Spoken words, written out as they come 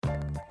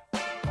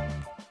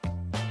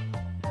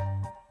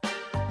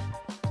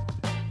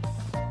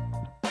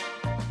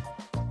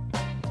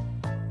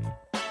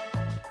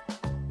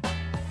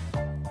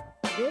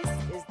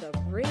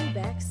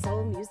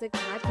Music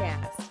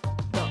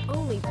Podcast, the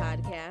only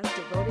podcast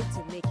devoted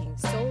to making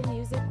soul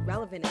music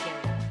relevant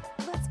again.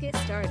 Let's get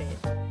started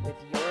with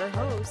your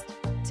host,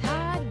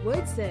 Todd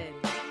Woodson.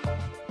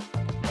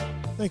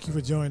 Thank you for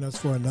joining us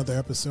for another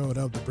episode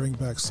of the Bring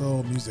Back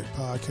Soul Music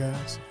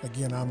Podcast.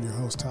 Again, I'm your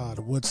host, Todd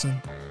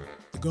Woodson.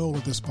 The goal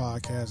of this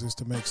podcast is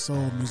to make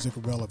soul music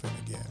relevant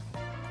again.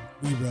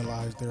 We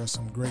realize there are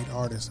some great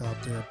artists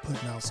out there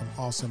putting out some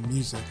awesome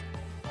music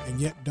and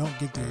yet don't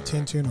get the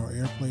attention or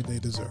airplay they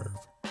deserve.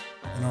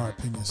 In our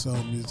opinion,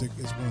 soul music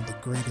is one of the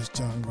greatest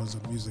genres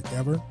of music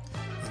ever,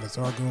 and it's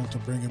our goal to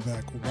bring it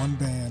back one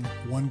band,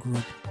 one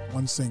group,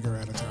 one singer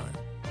at a time.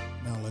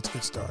 Now let's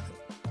get started.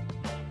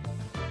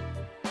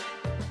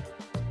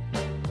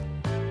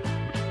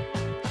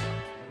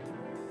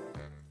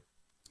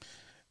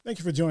 Thank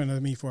you for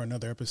joining me for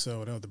another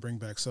episode of the Bring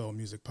Back Soul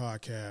Music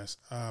Podcast.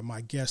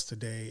 My guest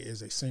today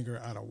is a singer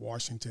out of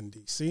Washington,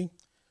 D.C.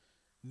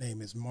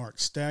 Name is Mark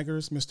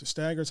Staggers. Mr.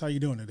 Staggers, how you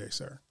doing today,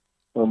 sir?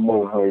 I'm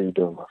well. How are you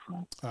doing, my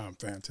friend? I'm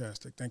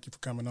fantastic. Thank you for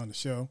coming on the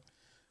show.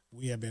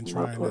 We have been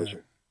trying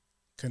to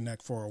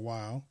connect for a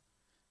while,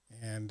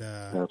 and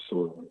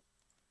absolutely.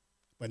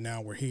 But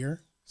now we're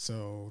here,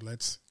 so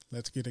let's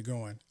get it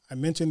going. I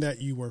mentioned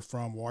that you were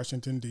from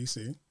Washington,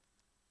 D.C.,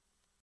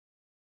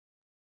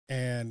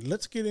 and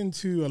let's get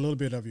into a little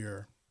bit of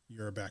your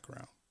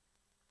background.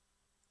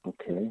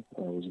 Okay.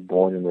 I was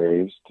born and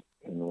raised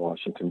in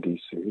Washington,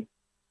 D.C.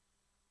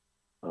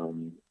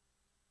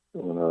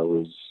 When I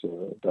was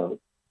about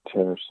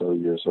 10 or so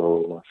years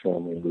old, my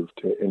family moved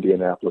to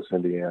Indianapolis,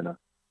 Indiana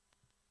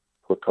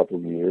for a couple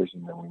of years,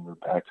 and then we moved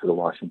back to the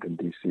Washington,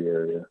 D.C.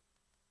 area,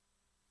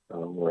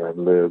 where I've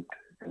lived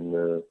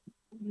in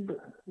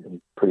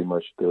pretty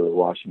much the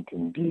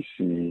Washington,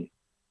 D.C.,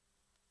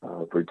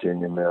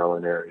 Virginia,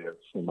 Maryland area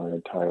for my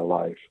entire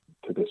life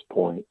to this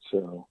point.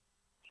 So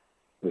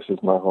this is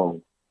my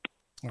home.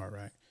 All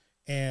right.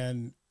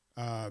 And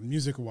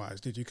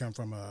music-wise, did you come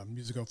from a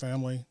musical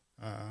family?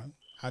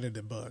 How did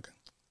the bug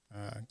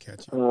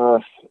catch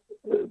you?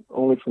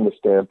 Only from the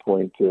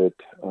standpoint that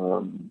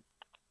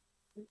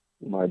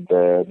my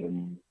dad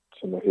and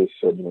some of his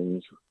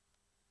siblings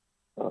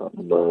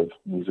love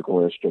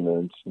musical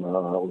instruments. I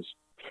was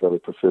fairly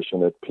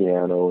proficient at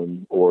piano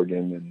and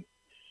organ, and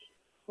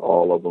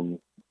all of them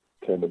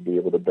tend to be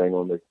able to bang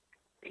on the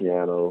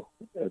piano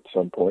at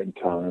some point in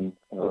time.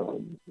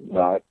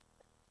 Not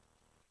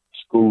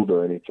schooled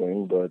or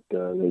anything, but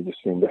they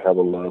just seem to have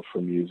a love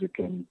for music,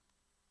 and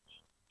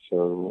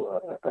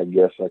so I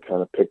guess I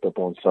kind of picked up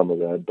on some of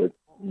that, but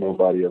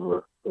nobody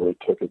ever really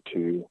took it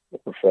to a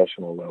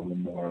professional level,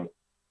 more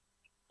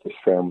just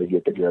family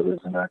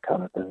get-togethers and that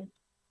kind of thing.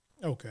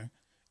 Okay.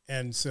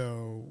 And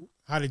so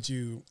how did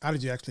you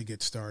actually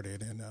get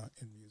started in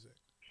music?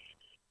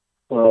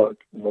 Well,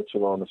 much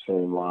along the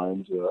same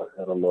lines. I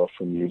had a love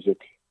for music.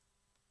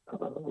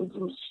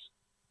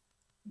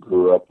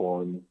 Grew up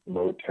on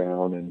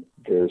Motown and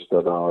various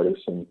other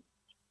artists, and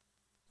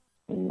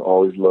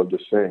always loved to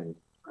sing.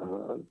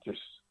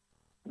 Just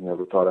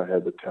never thought I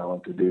had the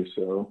talent to do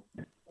so.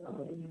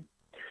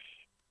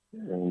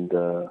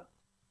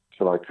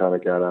 So I kind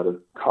of got out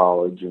of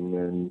college and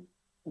then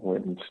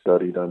went and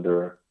studied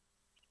under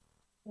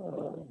a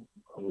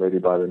lady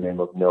by the name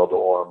of Nelda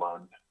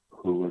Ormond,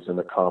 who was an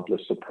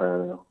accomplished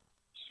soprano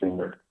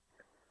singer,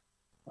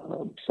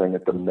 sang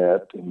at the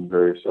Met and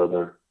various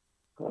other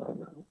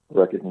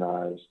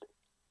recognized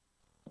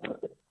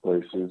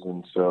places,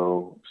 and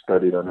so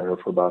studied under her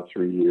for about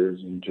 3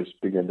 years and just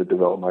began to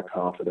develop my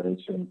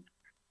confidence and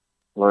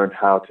learn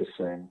how to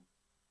sing.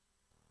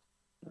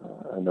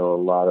 I know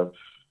a lot of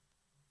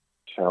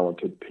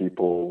talented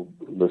people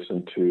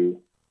listen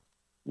to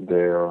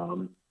their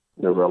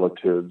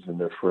relatives and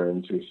their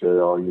friends who say,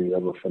 "Oh, you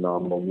have a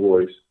phenomenal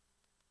voice,"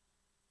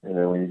 and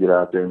then when you get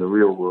out there in the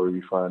real world,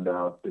 you find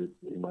out that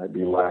you might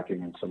be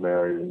lacking in some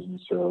areas, and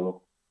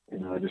so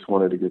I just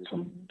wanted to get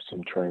some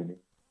training.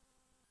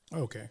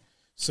 Okay.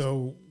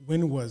 So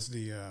when was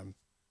the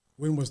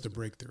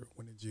breakthrough?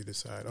 When did you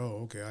decide,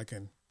 oh, okay, I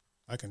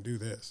can do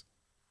this?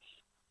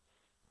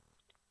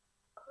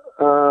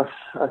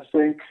 I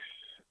think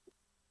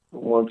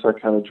once I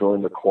kind of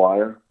joined the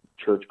choir,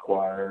 church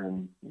choir,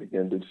 and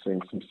began to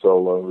sing some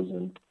solos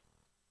and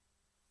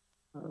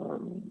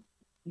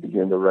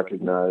began to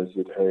recognize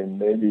that, hey,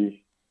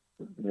 maybe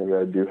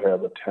I do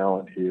have a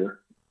talent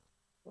here.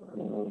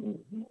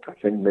 I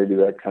think maybe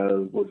that kind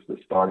of was the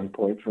starting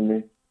point for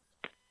me.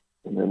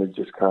 And then it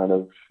just kind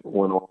of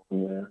went on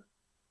from there.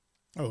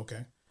 Oh,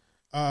 okay.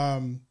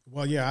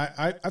 Well, yeah,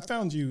 I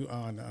found you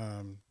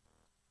on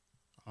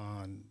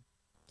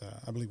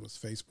I believe it was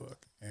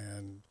Facebook,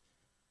 and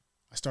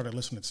I started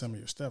listening to some of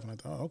your stuff, and I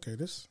thought, oh, okay,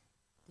 this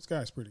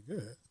guy's pretty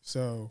good.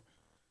 So,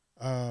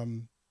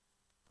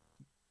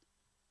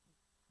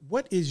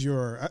 what is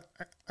your?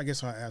 I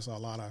guess I ask a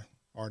lot of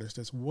artists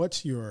this.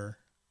 What's your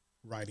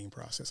writing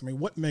process? I mean,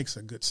 what makes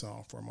a good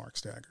song for Mark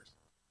Staggers?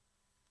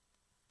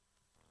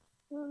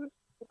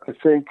 I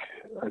think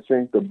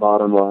the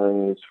bottom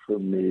line is, for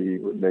me,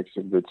 what makes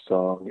a good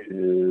song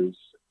is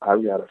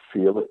I've got to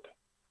feel it.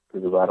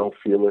 Because if I don't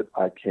feel it,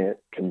 I can't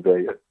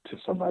convey it to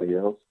somebody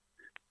else.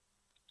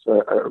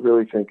 So I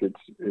really think it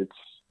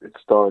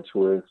starts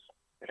with,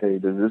 hey,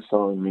 does this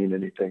song mean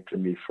anything to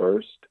me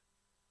first?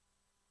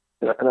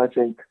 And I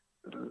think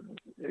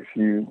if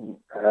you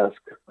ask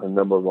a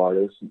number of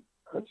artists,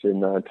 I'd say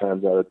 9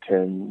 times out of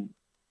 10,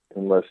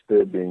 unless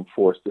they're being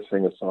forced to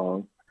sing a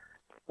song,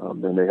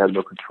 then they have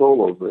no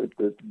control over it,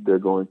 that they're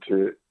going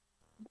to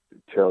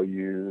tell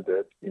you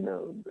that,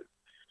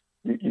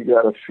 you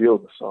got to feel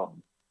the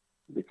song.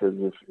 Because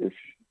if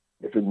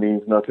it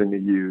means nothing to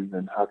you,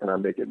 then how can I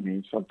make it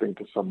mean something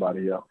to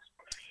somebody else?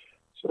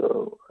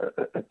 So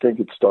I think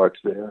it starts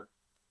there.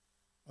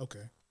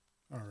 Okay,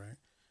 all right.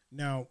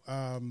 Now,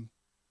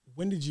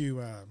 when did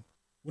you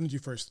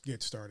first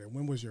get started?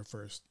 When was your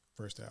first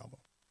album?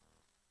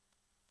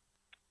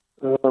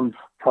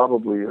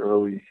 Probably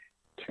early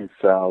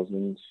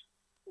 2000s,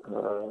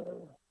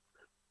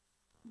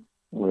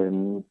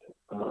 when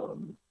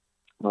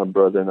my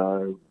brother and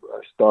I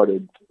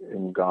started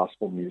in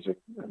gospel music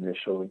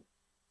initially.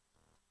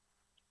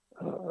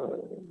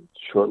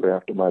 Shortly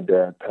after my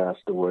dad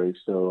passed away,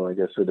 so I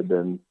guess it had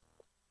been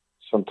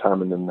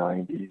sometime in the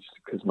 90s,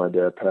 because my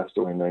dad passed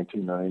away in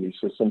 1990,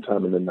 so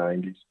sometime in the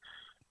 90s,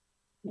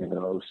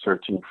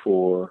 searching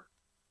for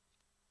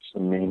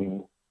some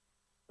meaning,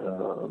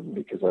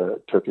 because I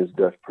took his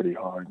death pretty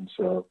hard, and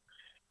so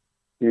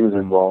he was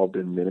involved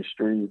in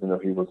ministry. Even though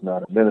he was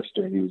not a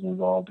minister, he was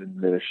involved in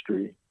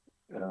ministry,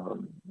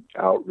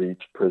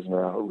 outreach,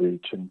 prisoner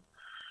outreach, and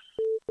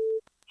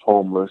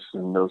homeless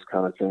and those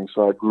kind of things.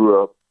 So I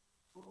grew up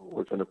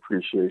with an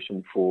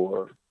appreciation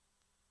for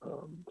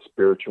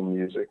spiritual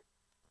music.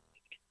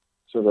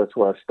 So that's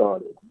where I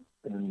started,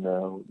 and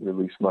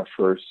released my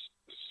first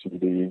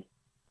CD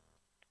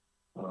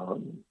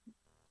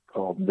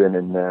called Then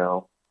and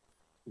Now,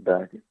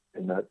 back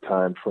in that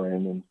time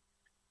frame. And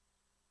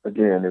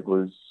again, it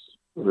was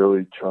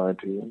really trying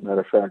to,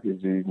 matter of fact, it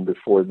was even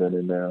before Then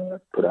and Now, I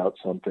put out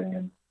something,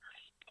 and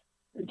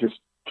just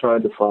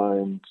trying to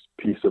find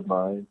peace of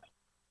mind,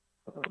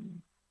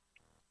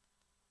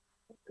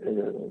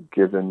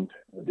 given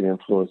the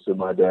influence that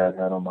my dad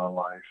had on my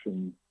life.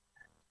 And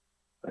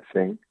I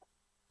think,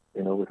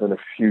 within a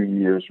few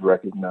years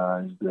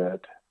recognized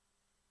that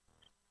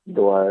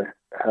though I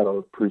had an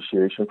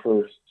appreciation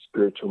for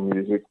spiritual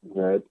music,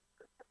 that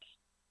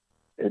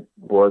it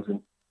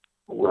wasn't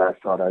where I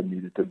thought I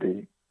needed to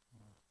be.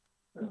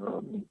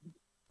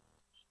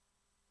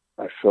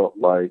 I felt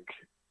like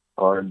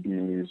R&B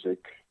music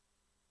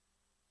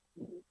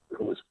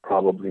was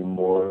probably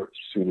more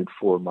suited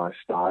for my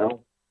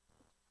style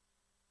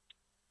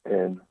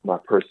and my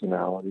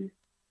personality.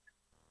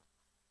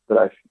 But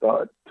I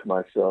thought to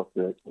myself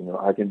that,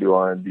 I can do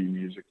R&B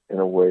music in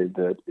a way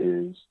that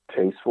is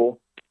tasteful,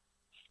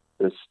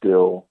 that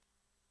still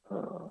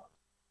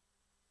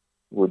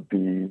would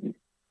be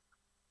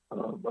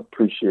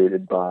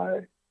appreciated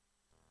by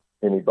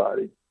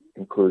anybody,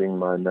 including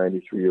my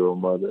 93-year-old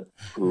mother,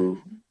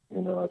 who,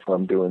 if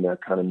I'm doing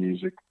that kind of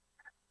music,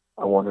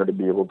 I want her to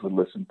be able to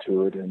listen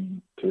to it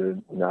and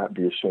to not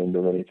be ashamed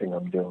of anything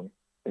I'm doing,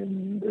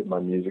 and that my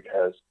music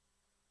has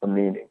a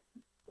meaning.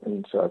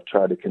 And so I've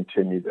tried to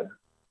continue that.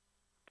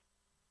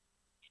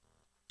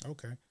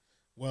 Okay.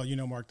 Well,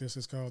 Mark, this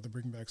is called the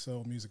Bring Back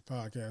Soul Music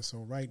Podcast. So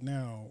right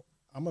now,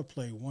 I'm going to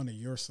play one of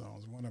your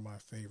songs, one of my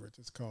favorites.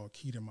 It's called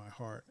Key to My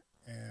Heart.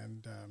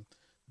 And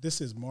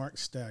this is Mark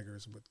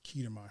Staggers with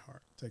Key to My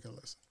Heart. Take a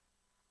listen.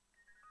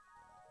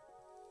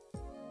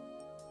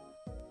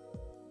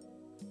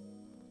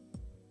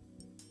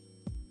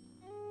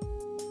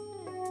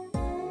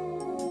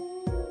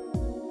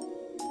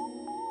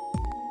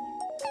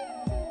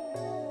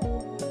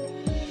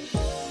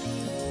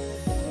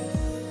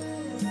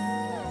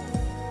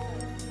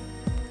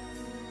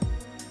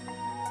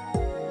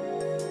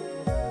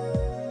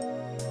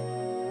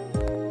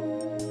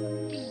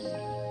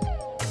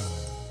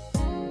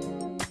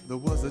 There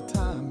was a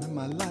time in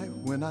my life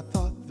when I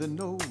thought that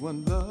no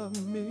one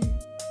loved me.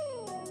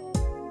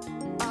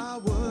 I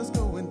was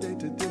going day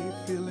to day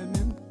feeling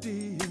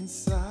empty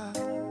inside,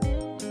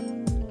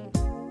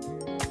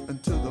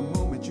 until the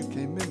moment you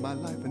came in my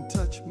life and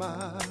touched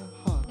my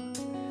heart.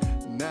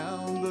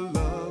 Now the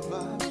love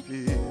I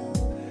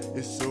feel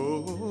is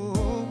so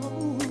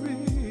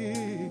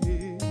real.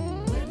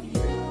 When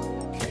you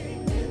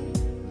came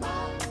in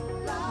my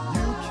life,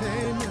 you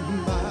came in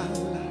my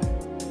life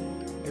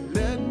and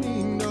let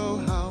me know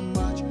how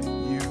much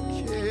you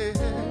care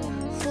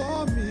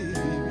for me.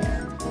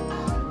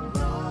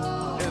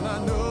 And I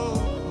know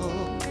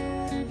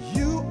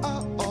you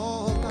are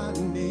all I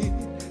need,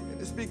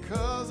 and it's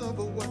because of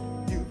what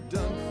you've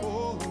done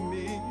for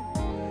me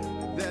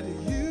that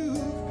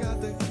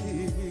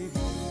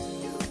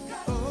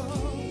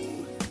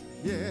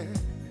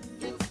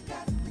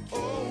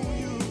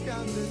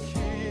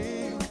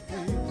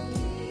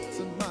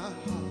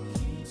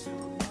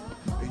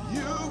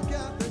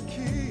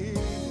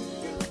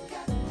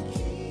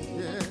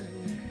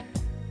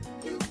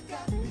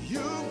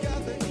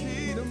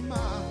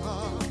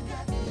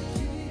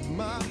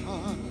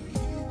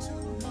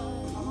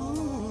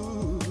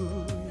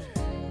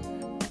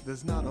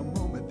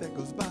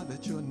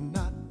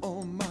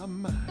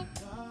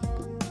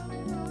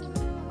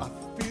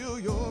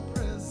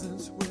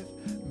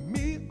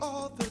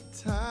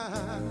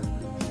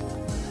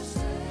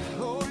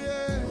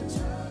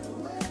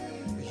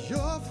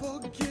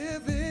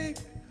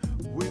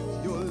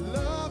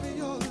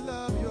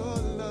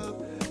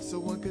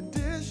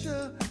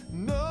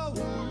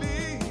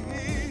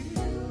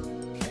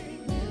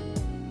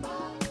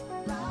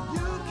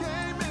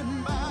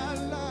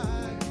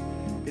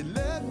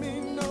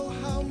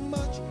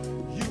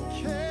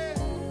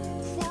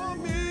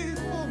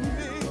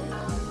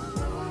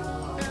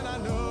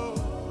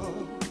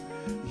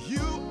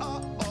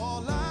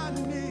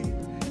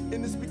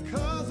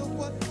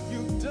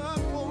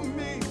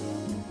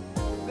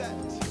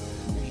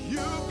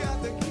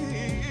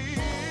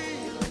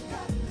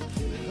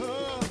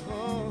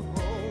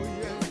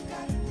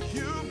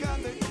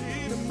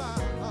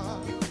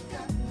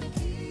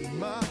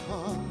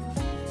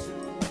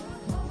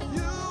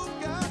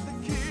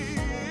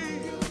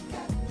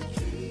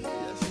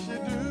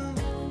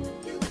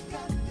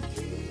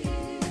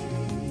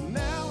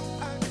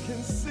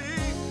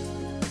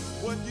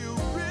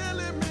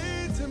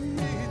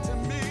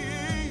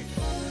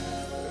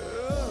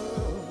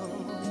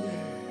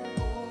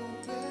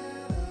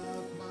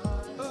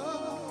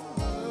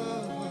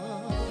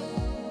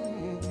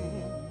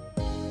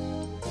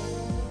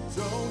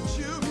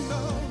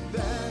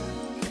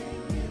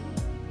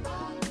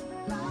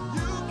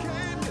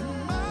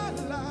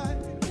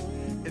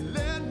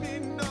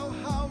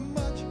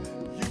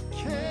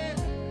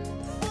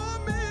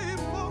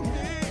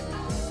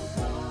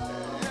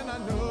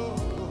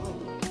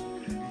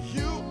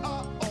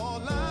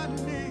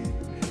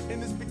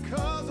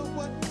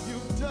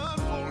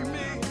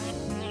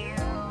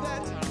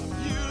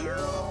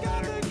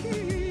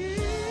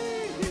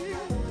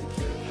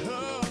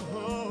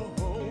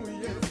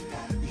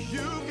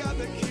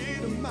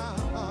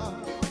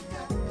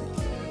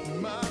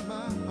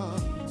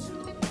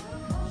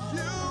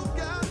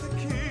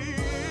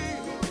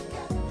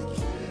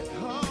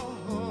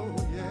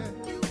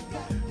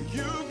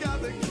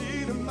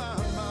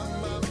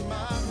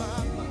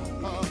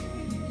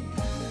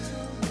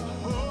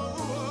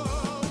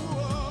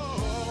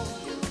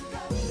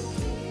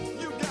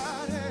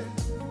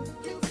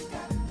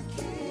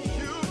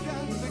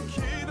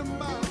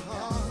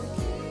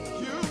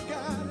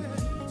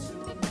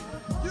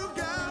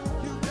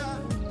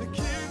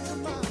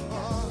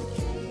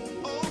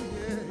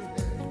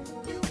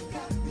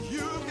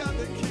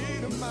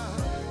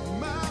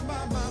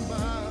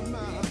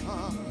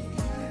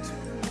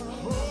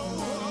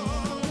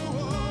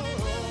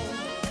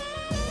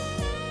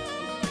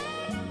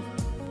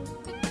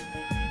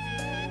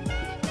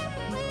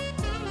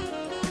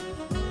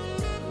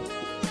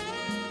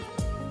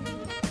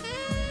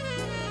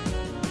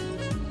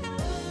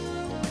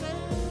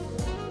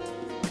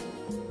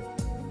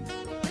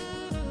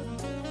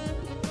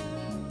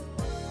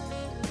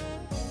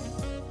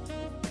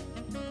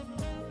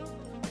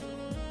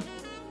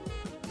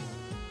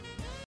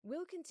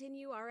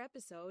our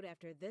episode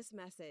after this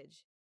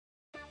message.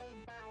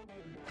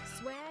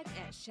 Swag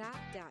at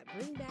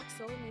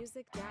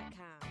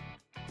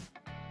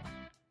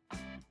shop.bringbacksoulmusic.com.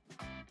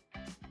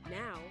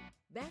 Now,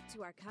 back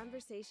to our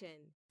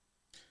conversation.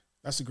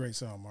 That's a great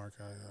song, Mark.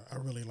 I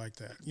really like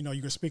that. You know,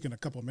 you were speaking a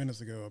couple of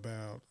minutes ago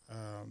about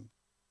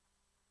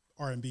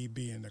R&B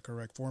being the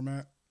correct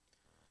format.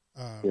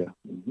 Yeah.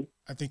 Mm-hmm.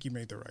 I think you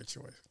made the right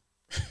choice.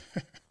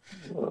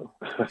 Well,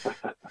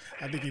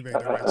 I think you made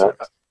the right choice.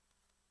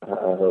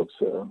 I hope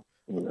so.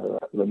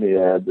 Let me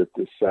add that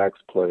the sax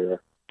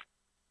player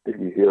that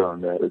you hear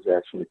on that is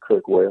actually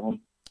Kirk Whalum.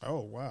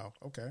 Oh, wow.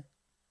 Okay.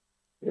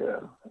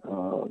 Yeah.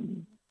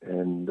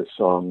 And the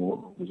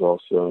song was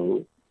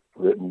also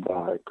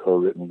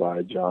co-written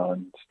by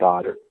John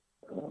Stoddard,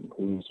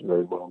 who's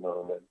very well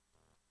known in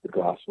the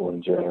gospel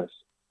and jazz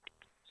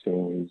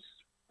scene. He's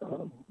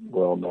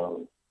well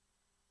known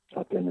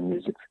out there in the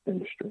music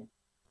industry.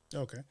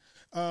 Okay.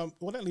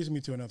 Well, that leads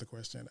me to another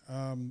question.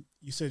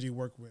 You said you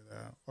worked with,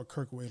 or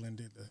Kirk Whalum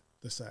did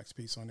the sax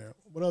piece on there.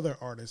 What other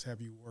artists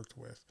have you worked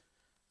with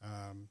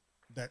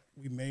that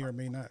we may or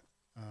may not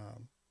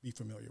be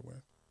familiar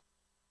with?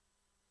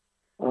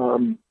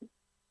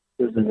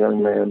 There's a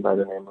young man by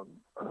the name of,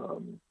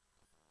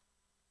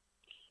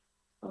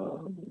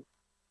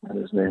 and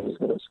his name is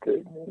going to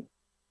escape me,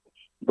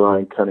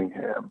 Brian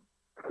Cunningham,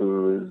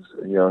 who is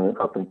a young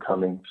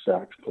up-and-coming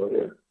sax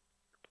player,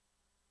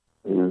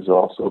 who's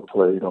also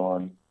played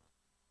on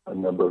a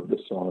number of the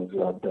songs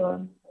that I've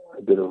done.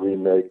 I did a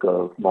remake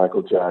of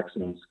Michael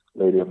Jackson's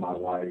Lady of My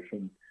Life,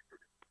 and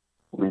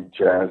we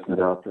jazzed it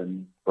up,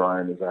 and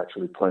Brian is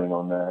actually playing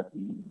on that.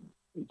 And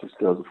he just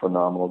does a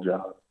phenomenal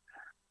job.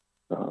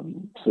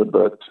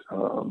 But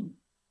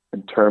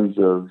in terms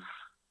of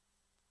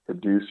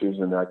producers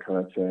and that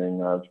kind of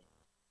thing, I've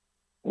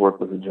worked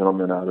with a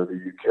gentleman out of the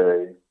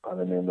UK by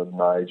the name of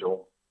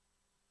Nigel.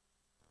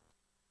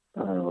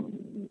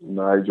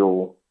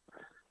 Nigel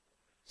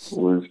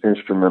was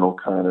instrumental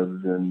kind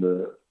of in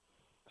the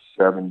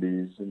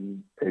 70s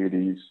and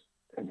 80s,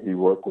 and he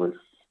worked with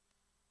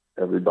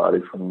everybody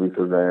from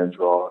Luther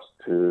Vandross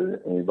to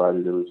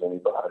anybody that was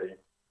anybody,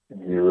 and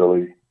he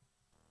really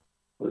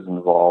was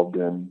involved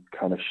in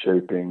kind of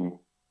shaping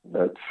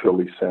that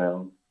Philly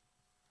sound.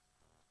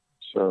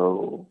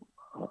 So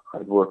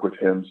I'd worked with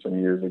him some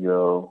years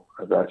ago.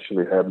 I've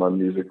actually had my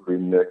music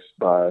remixed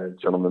by a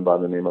gentleman by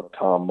the name of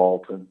Tom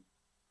Moulton.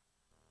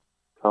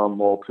 Tom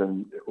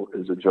Moulton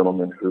is a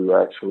gentleman who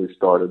actually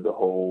started the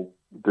whole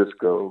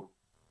disco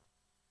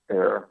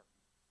era,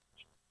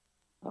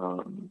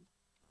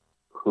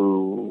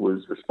 who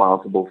was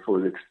responsible for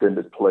the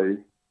extended play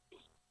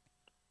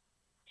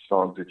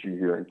songs that you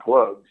hear in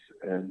clubs,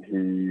 and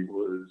he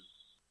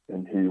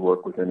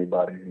worked with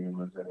anybody who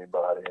was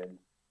anybody. And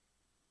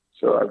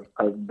so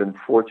I've been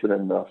fortunate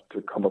enough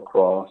to come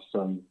across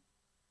some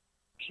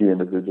key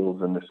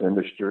individuals in this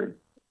industry,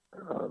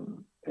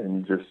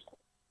 and just,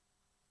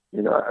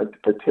 you know, I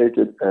take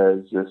it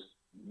as just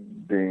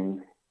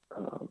being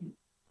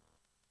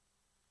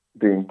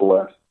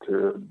blessed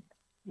to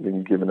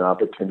being given the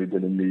opportunity to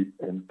meet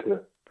and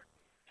to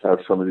have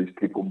some of these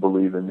people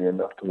believe in me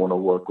enough to want to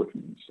work with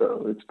me.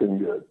 So it's been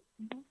good.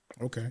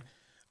 Okay.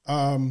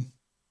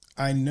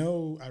 I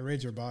know I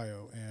read your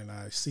bio, and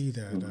I see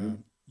that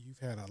you've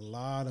had a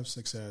lot of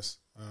success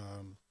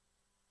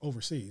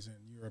overseas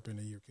in Europe and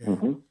the UK.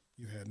 Mm-hmm.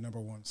 You had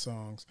 #1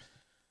 songs.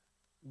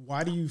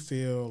 Why do you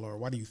feel, or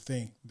why do you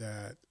think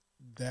that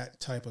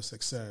type of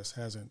success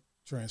hasn't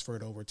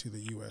transferred over to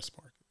the U.S.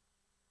 market?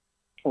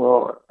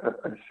 Well,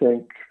 I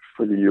think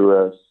for the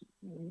U.S.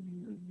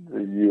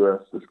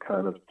 has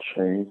kind of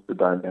changed. The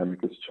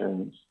dynamic has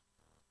changed.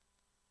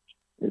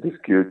 It is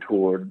geared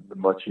toward a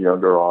much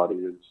younger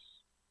audience,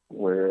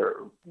 where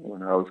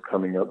when I was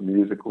coming up,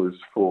 music was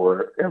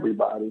for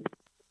everybody.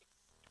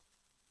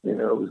 You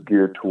know, it was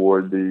geared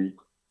toward the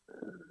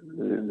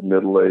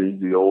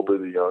middle-aged, the older,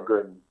 the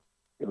younger, and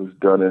it was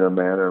done in a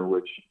manner in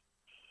which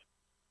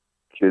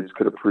kids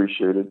could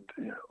appreciate it,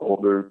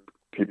 older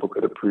people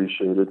could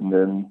appreciate it, and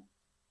then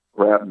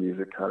rap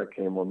music kind of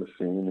came on the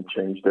scene and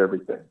changed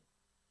everything.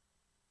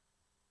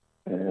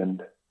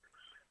 And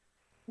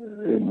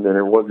then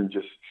it wasn't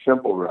just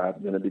simple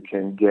rap, then it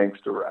became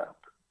gangster rap,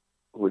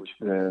 which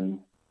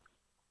then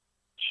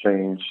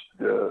changed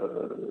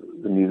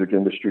the music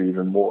industry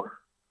even more.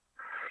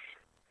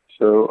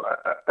 So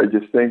I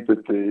just think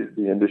that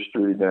the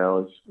industry now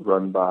is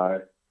run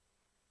by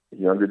a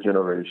younger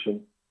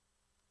generation,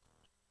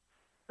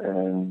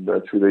 and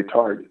that's who they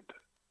target.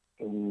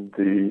 And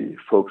the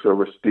folks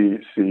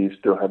overseas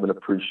still have an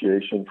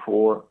appreciation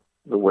for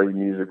the way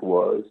music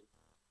was,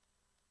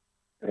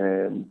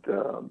 and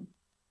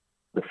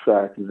the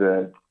fact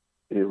that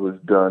it was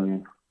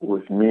done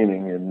with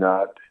meaning and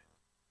not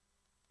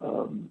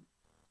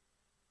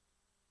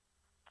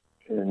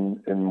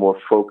and more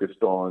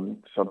focused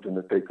on something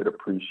that they could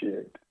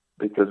appreciate.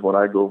 Because when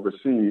I go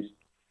overseas,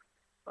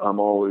 I'm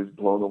always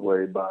blown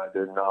away by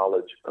their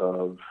knowledge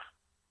of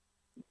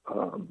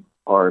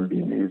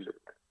R&B music.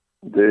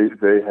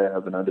 They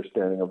have an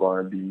understanding of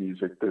R&B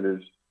music that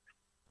is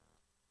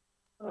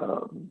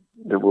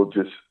it will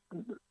just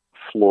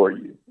floor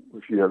you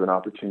if you have an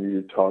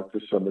opportunity to talk to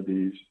some of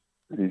these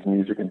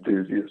music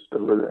enthusiasts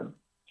over there.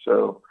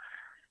 So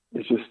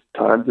it's just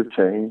times have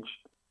changed.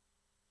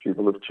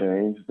 People have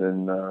changed,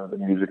 and the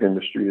music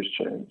industry has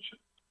changed.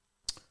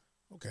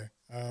 Okay.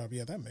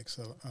 Yeah, that makes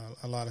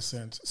a lot of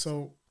sense.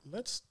 So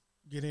let's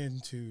get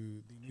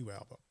into the new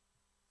album.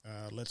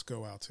 Let's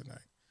Go Out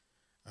Tonight.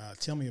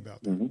 Tell me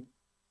about that. Mm-hmm.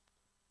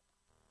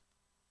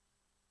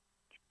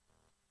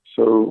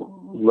 So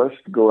Let's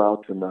Go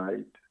Out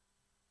Tonight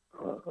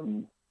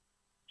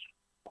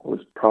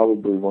was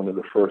probably one of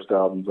the first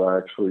albums I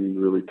actually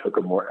really took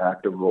a more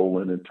active role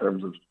in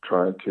terms of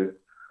trying to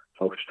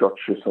help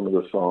structure some of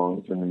the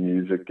songs and the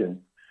music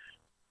and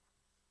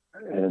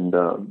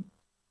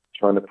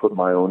trying to put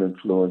my own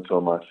influence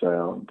on my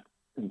sound.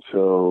 And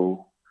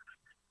so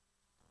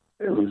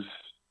it was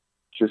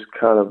just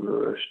kind of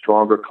a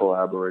stronger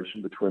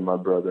collaboration between my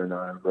brother and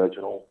I,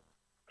 Reginald,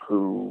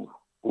 who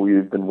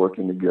we've been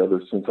working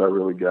together since I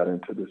really got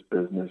into this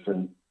business.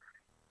 And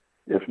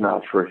if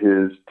not for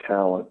his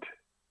talent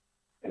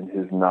and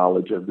his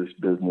knowledge of this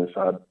business,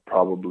 I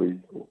probably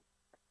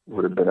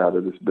would have been out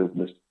of this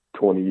business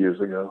 20 years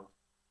ago.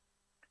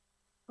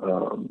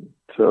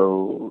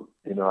 So,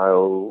 I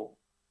owe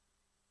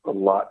a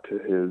lot to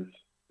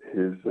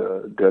his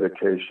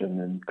dedication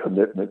and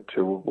commitment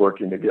to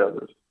working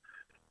together.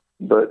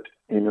 But,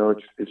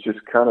 it's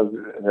just kind of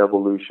an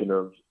evolution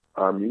of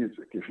our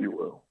music, if you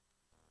will.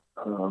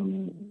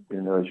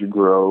 As you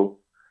grow,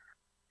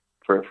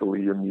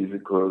 prayerfully your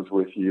music grows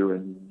with you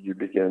and you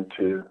begin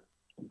to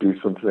do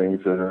some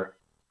things that are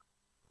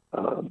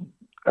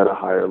at a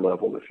higher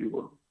level, if you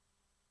will.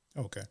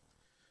 Okay.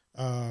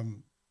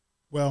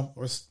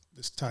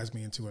 This ties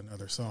me into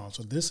another song.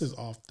 So this is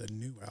off the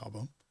new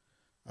album,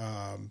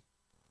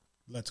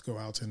 Let's Go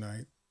Out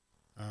Tonight.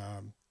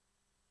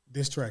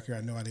 This track here,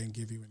 I know I didn't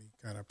give you any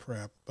kind of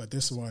prep, but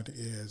this one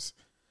is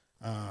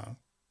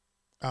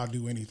I'll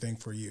Do Anything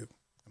for You.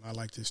 And I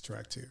like this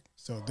track too.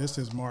 So this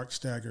is Mark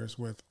Staggers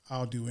with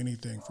I'll Do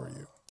Anything for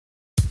You.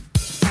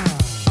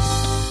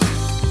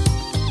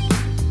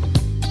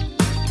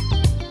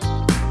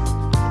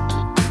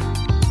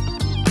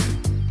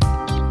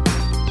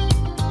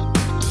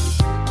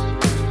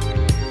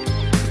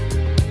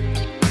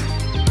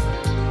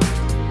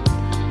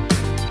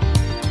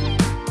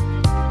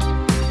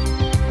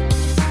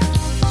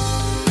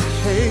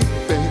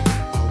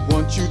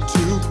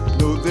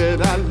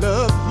 I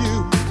love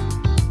you,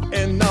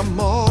 and I'm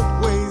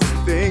always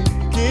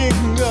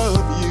thinking of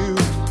you.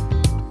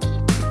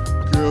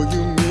 Girl,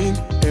 you mean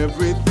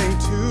everything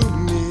to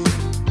me,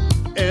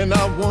 and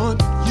I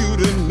want you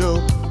to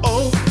know,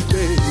 oh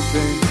baby,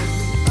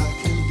 I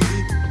can be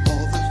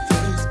all the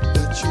things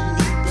that you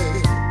need,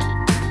 babe.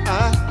 I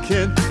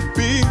can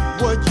be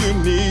what you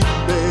need,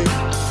 babe,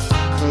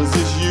 'cause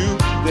it's you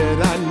that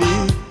I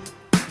need,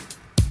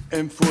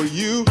 and for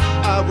you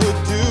I would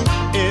do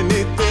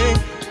anything.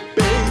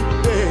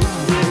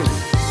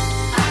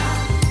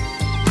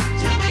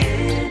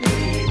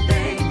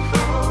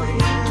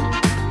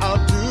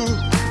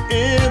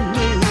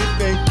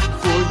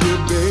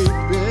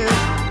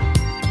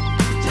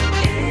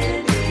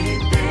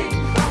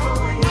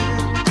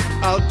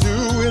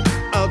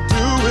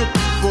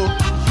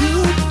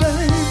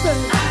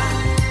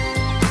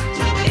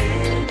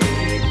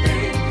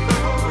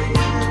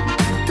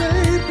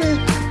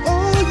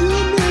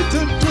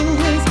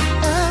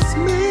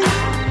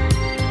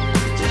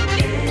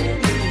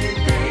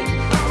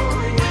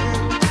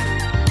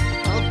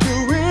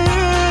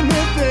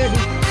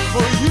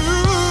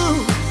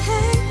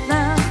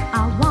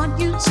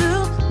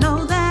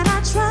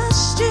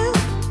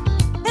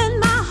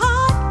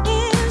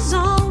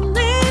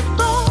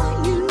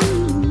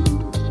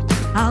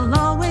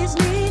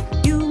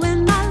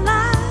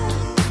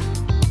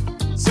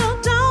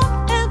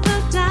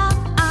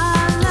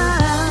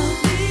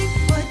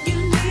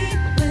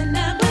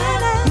 Whenever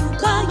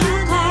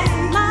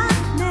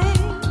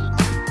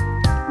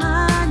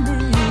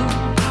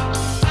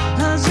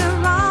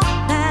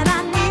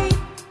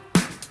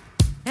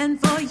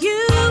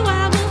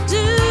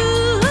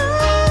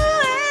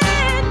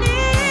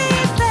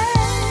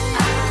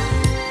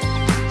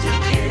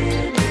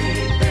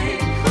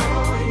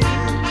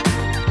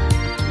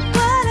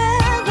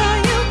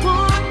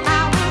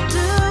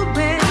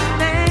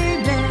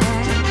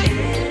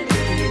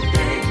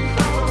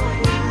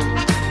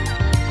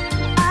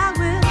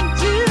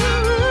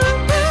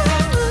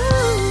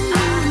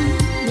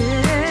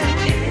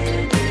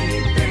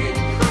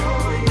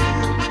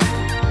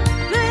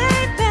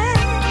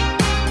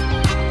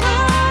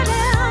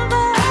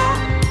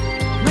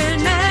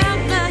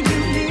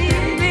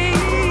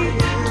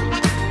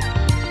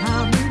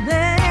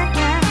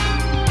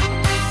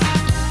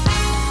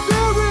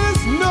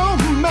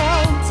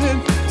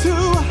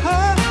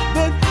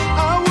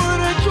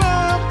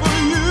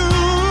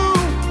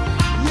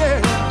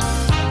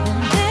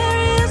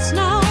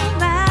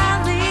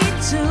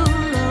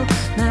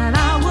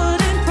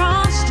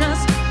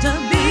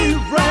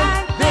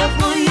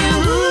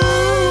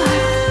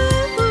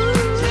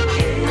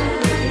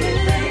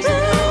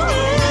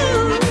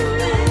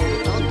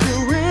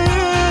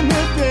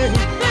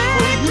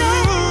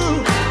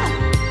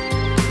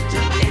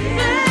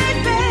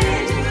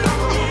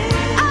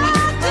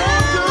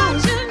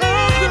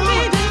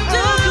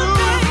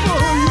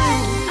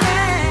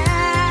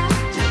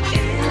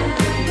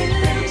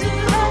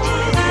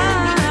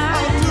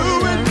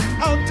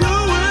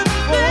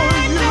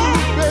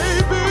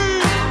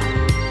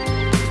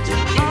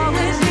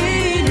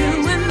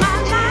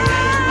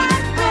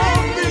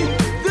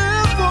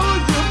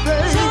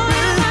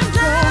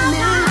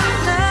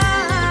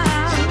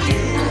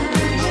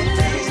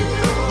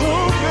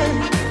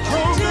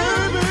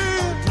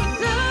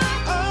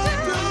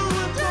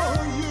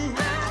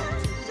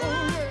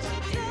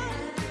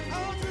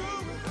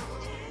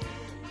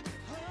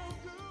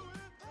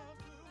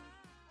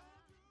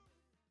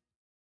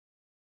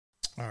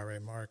All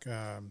right, Mark.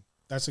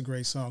 That's a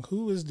great song.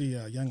 Who is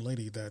the young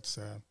lady that's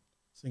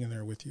singing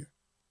there with you?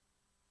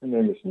 Her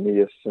name is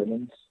Nia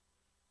Simmons.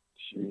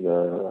 She's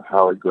a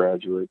Howard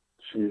graduate.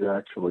 She's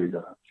actually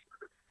an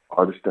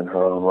artist in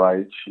her own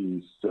right.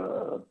 She's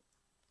done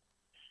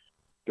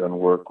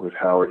work with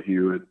Howard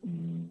Hewitt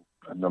and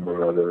a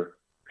number of other.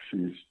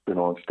 She's been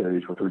on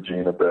stage with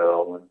Regina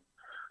Bell, and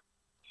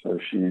so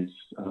she's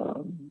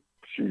a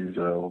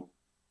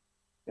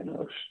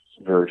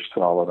very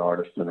solid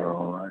artist in her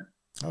own right.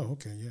 Oh,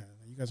 okay, yeah.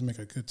 You guys make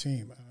a good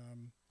team.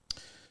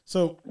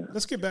 So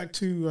let's get back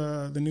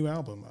to the new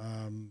album.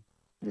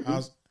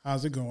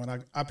 How's it going?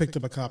 I picked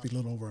up a copy a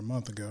little over a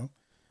month ago,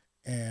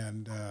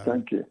 and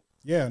thank you.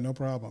 Yeah, no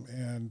problem.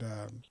 And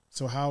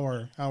so how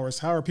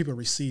are people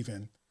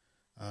receiving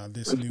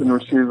this? It's been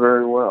received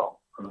very well.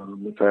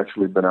 It's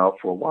actually been out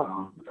for a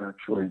while. I've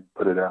actually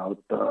put it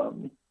out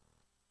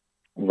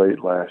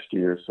late last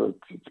year, so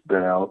it's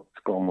been out.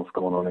 It's almost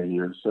going on a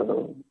year.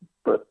 So,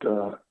 but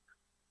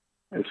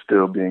it's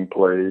still being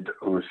played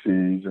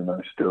overseas, and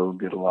I still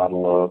get a lot of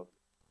love.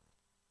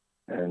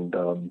 And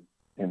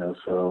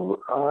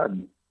so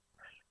I'm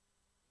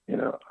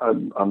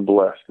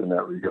blessed in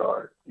that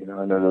regard. I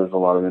know there's a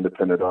lot of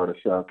independent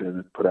artists out there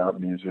that put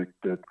out music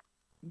that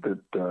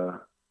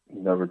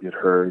never get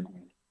heard.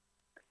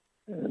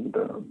 And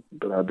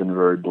but I've been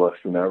very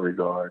blessed in that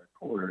regard,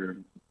 where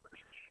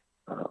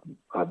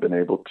I've been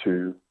able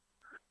to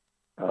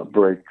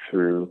break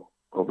through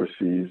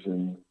overseas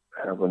and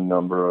have a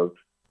number of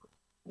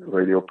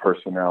radio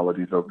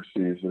personalities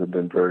overseas that have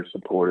been very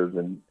supportive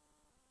and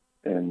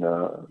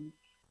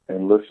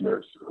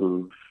listeners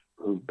who've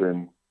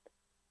been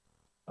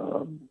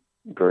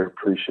very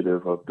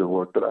appreciative of the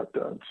work that I've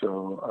done.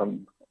 So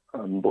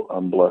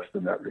I'm blessed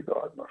in that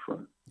regard, my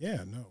friend.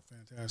 Yeah, no,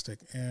 fantastic.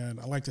 And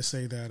I like to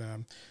say that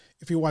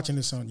if you're watching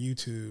this on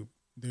YouTube,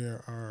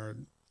 there are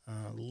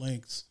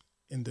links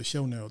in the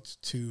show notes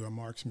to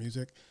Mark's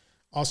music.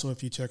 Also,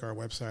 if you check our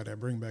website at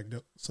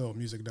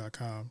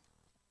bringbacksoulmusic.com,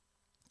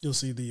 you'll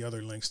see the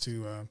other links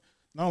to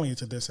not only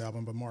to this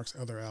album, but Mark's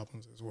other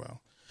albums as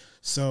well.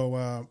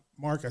 So,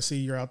 Mark, I see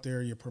you're out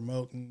there, you're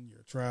promoting,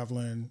 you're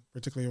traveling,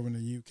 particularly over in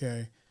the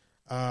UK.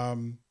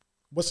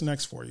 What's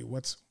next for you?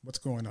 What's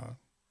going on?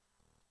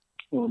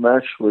 Well, I'm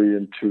actually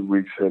in 2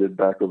 weeks headed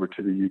back over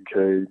to the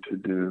UK to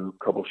do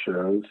a couple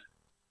shows.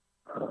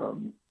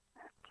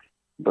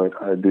 But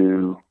I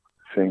do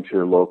things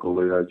here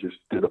locally. I just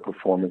did a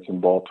performance in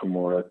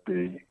Baltimore at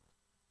the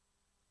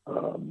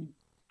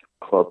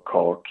club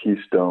called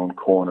Keystone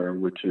Corner,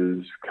 which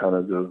is kind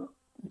of the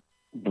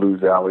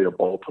blues alley of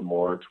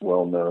Baltimore. It's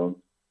well known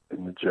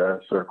in the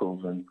jazz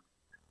circles, and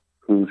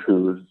Who's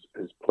Who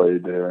is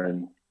played there,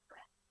 and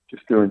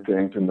just doing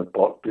things in the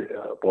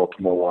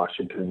Baltimore,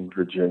 Washington,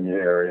 Virginia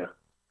area.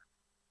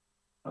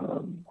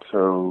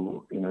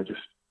 So,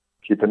 just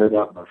keeping it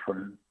up, my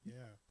friend.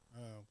 Yeah.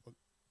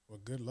 Well,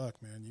 good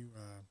luck, man.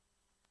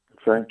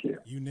 Thank you.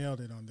 You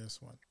nailed it on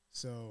this one.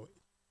 So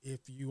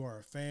if you are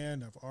a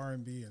fan of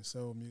R&B and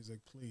soul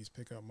music, please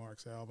pick up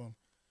Mark's album.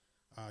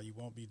 You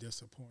won't be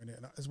disappointed,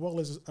 and as well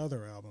as his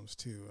other albums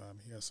too.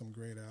 He has some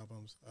great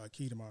albums.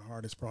 Key to My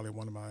Heart is probably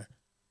one of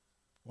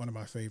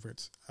my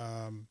favorites.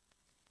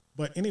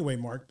 But anyway,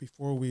 Mark,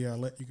 before we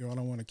let you go, I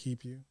don't want to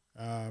keep you.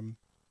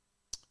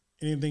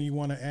 Anything you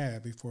want to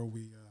add before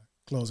we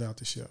close out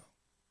the show?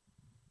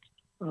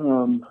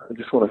 I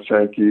just want to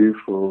thank you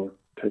for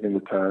taking the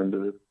time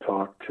to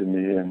talk to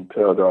me and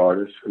to other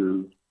artists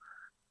who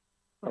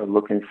are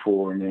looking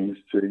for means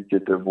to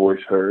get their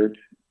voice heard.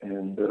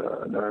 And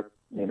I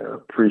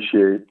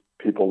appreciate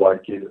people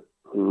like you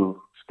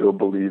who still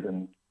believe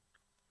in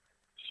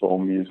soul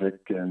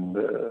music and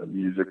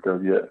music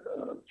of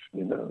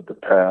the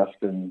past,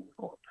 and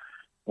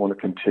want to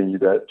continue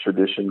that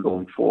tradition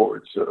going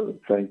forward. So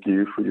thank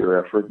you for your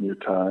effort and your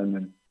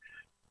time,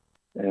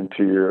 and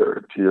to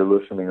your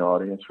listening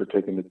audience for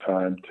taking the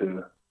time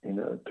to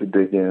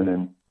dig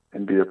in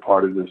and be a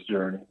part of this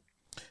journey.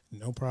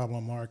 No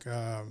problem, Mark.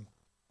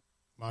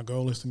 My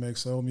goal is to make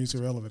soul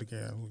music relevant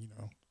again.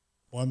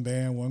 One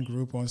band, one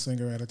group, one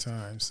singer at a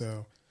time.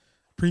 So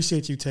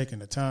appreciate you taking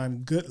the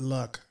time. Good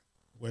luck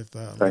with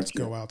Let's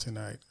Go Out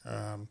tonight.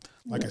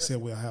 Like I said,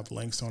 we'll have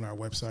links on our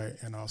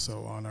website and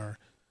also on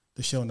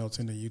the show notes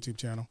in the YouTube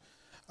channel.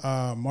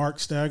 Mark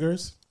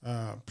Staggers,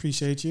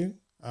 appreciate you.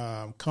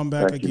 Come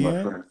back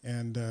again,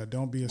 and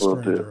don't be a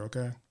stranger,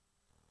 okay?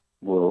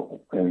 Well,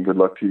 and good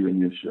luck to you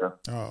in your show.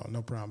 Oh,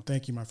 no problem.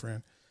 Thank you, my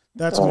friend.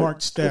 That's Mark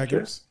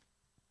Staggers,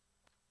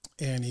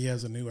 and he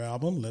has a new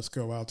album, Let's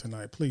Go Out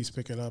Tonight. Please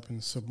pick it up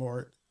and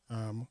support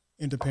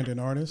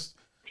independent artists.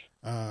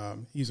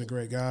 He's a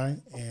great guy,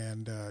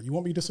 and you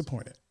won't be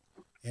disappointed.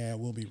 And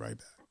we'll be right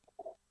back.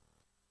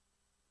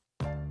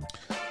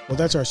 Well,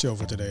 that's our show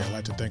for today. I'd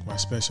like to thank my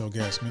special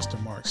guest,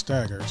 Mr. Mark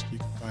Staggers. You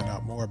can find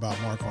out more about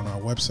Mark on our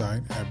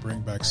website at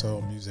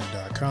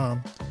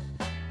bringbacksoulmusic.com.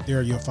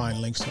 There you'll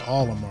find links to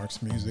all of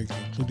Mark's music,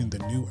 including the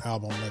new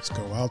album, Let's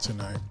Go Out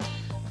Tonight.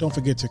 Don't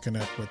forget to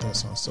connect with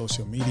us on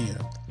social media.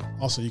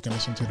 Also, you can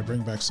listen to the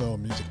Bring Back Soul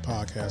Music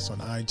podcast on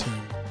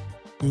iTunes,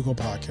 Google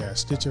Podcasts,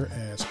 Stitcher,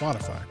 and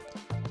Spotify.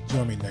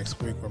 Join me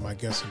next week where my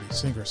guest will be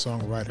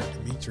singer-songwriter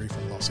Dimitri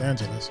from Los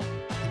Angeles.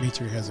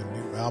 Dimitri has a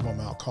new album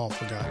out called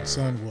Forgotten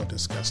Son. We'll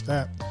discuss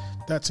that.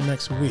 That's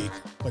next week.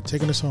 But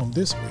taking us home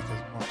this week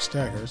is Mark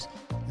Staggers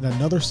and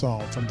another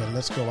song from the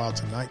Let's Go Out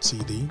Tonight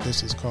CD.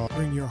 This is called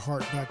Bring Your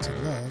Heart Back to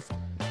Love.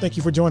 Thank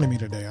you for joining me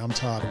today. I'm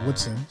Todd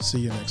Woodson.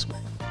 See you next week.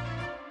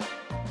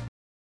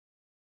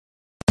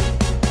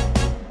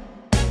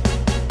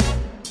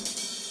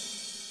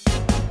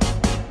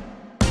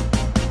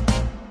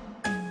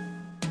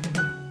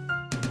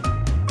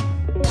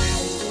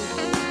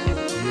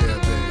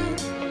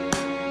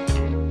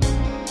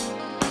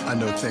 I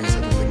know things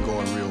haven't been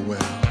going real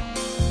well.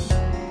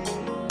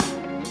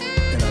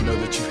 And I know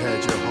that you've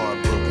had your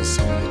heart broken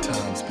so many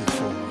times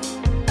before.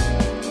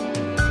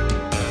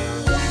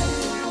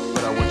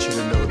 But I want you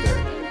to know that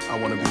I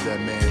want to be that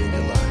man in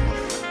your life.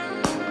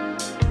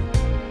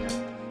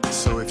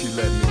 So if you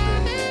let me,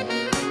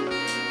 baby,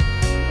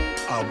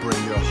 I'll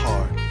bring your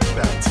heart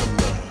back to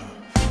love.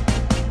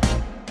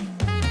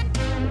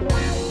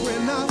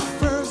 When I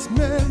first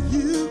met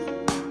you,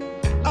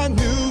 I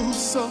knew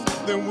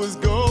something was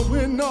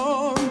going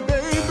on,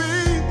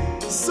 baby.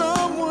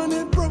 Someone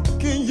had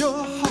broken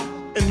your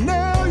heart, and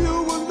now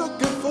you were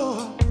looking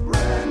for a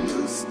brand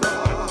new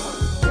start.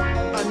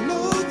 I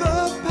know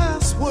the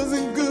past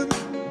wasn't good,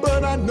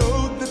 but I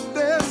know that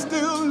there's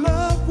still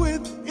love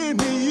within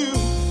you.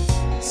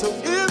 So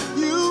if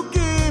you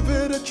give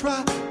it a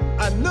try,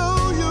 I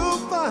know you'll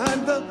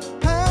find the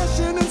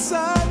passion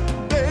inside,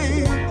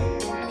 babe.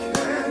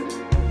 Can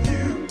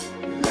you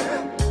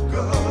let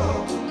go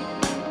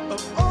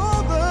of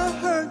all the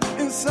hurt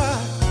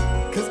inside?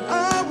 'Cause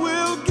I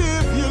will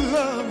give you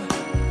love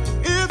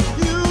if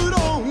you'd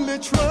only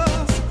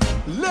trust.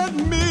 Let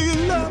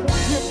me love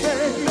you,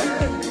 baby.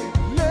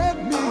 Let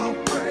me. I'll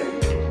bring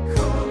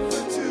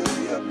comfort to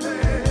your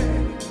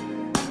pain.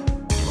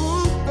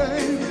 Ooh,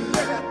 baby,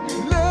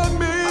 let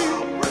me.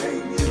 I'll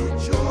bring you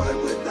joy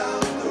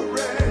without the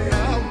rain.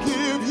 I'll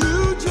give you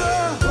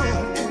joy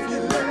if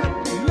you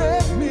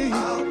let me.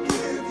 I'll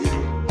give you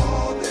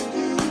all that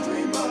you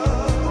dream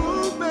of.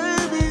 Ooh,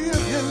 baby,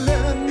 if you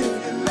let me.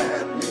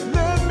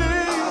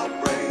 I'll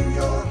bring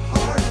your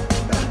heart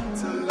back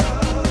to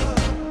love.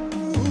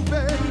 Ooh,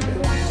 baby,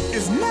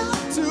 it's not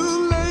too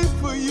late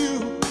for you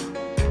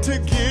to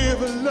give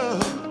a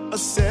love a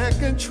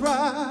second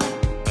try.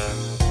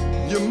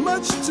 You're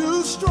much too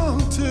strong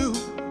to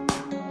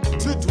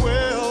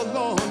dwell